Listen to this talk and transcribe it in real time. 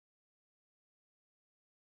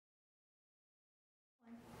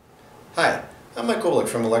Hi, I'm Mike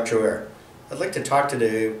from Electroair. I'd like to talk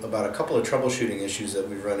today about a couple of troubleshooting issues that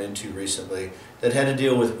we've run into recently that had to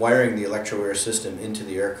deal with wiring the Electroair system into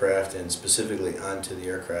the aircraft and specifically onto the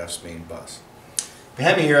aircraft's main bus.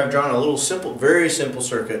 Behind me here I've drawn a little very simple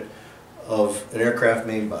circuit of an aircraft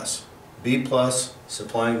main bus. B plus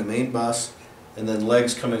supplying the main bus, and then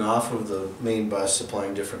legs coming off of the main bus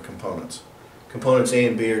supplying different components. Components A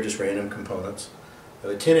and B are just random components. I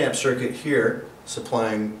have a 10 amp circuit here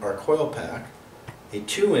supplying our coil pack, a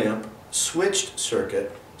 2 amp switched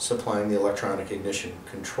circuit supplying the electronic ignition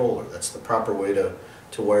controller. That's the proper way to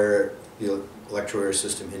wire the Electroair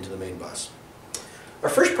system into the main bus. Our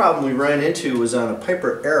first problem we ran into was on a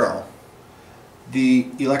Piper Arrow. The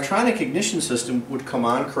electronic ignition system would come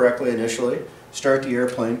on correctly initially, start the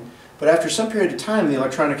airplane, but after some period of time the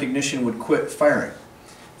electronic ignition would quit firing.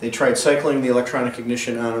 They tried cycling the electronic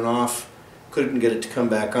ignition on and off, couldn't get it to come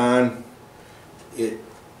back on.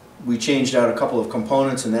 We changed out a couple of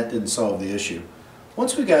components and that didn't solve the issue.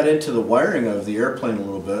 Once we got into the wiring of the airplane a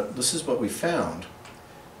little bit, this is what we found.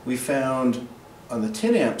 We found on the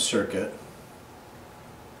 10 amp circuit,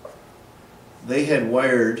 they had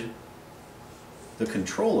wired the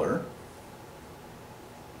controller,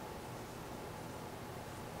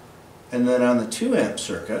 and then on the 2 amp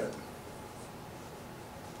circuit,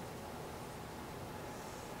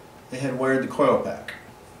 they had wired the coil pack.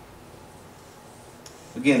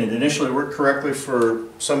 Again, it initially worked correctly for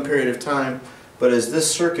some period of time, but as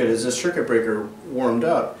this circuit breaker warmed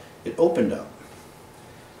up, it opened up.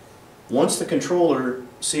 Once the controller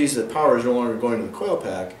sees that power is no longer going to the coil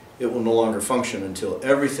pack, it will no longer function until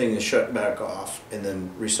everything is shut back off and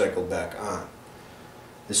then recycled back on.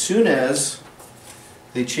 As soon as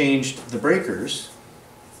they changed the breakers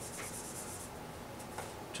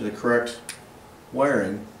to the correct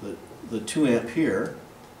wiring, the 2 amp here,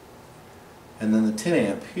 and then the 10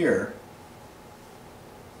 amp here,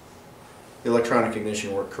 the electronic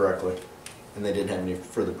ignition worked correctly and they didn't have any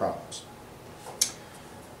further problems.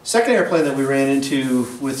 Second airplane that we ran into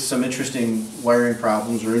with some interesting wiring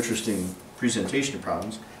problems or interesting presentation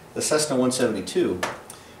problems, the Cessna 172.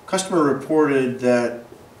 Customer reported that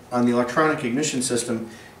on the electronic ignition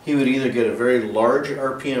system he would either get a very large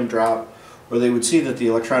RPM drop or they would see that the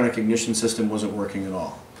electronic ignition system wasn't working at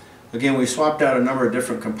all. Again, we swapped out a number of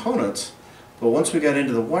different components, but once we got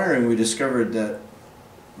into the wiring we discovered that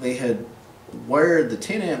they had wired the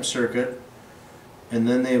 10 amp circuit and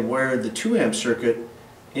then they wired the 2 amp circuit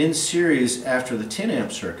in series after the 10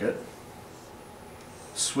 amp circuit,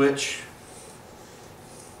 switch,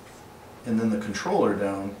 and then the controller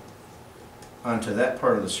down onto that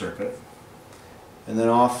part of the circuit, and then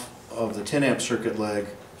off of the 10 amp circuit leg,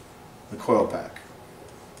 the coil pack.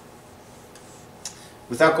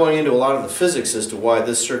 Without going into a lot of the physics as to why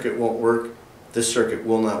this circuit won't work, this circuit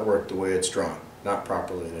will not work the way it's drawn, not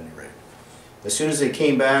properly at any rate. As soon as they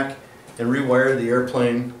came back and rewired the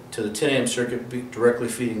airplane to the 10 amp circuit directly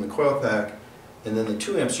feeding the coil pack, and then the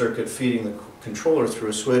 2 amp circuit feeding the controller through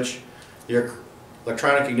a switch, the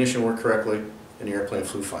electronic ignition worked correctly and the airplane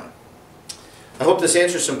flew fine. I hope this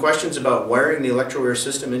answers some questions about wiring the Electroair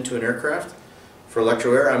system into an aircraft. For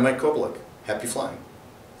Electroair, I'm Mike. Happy flying.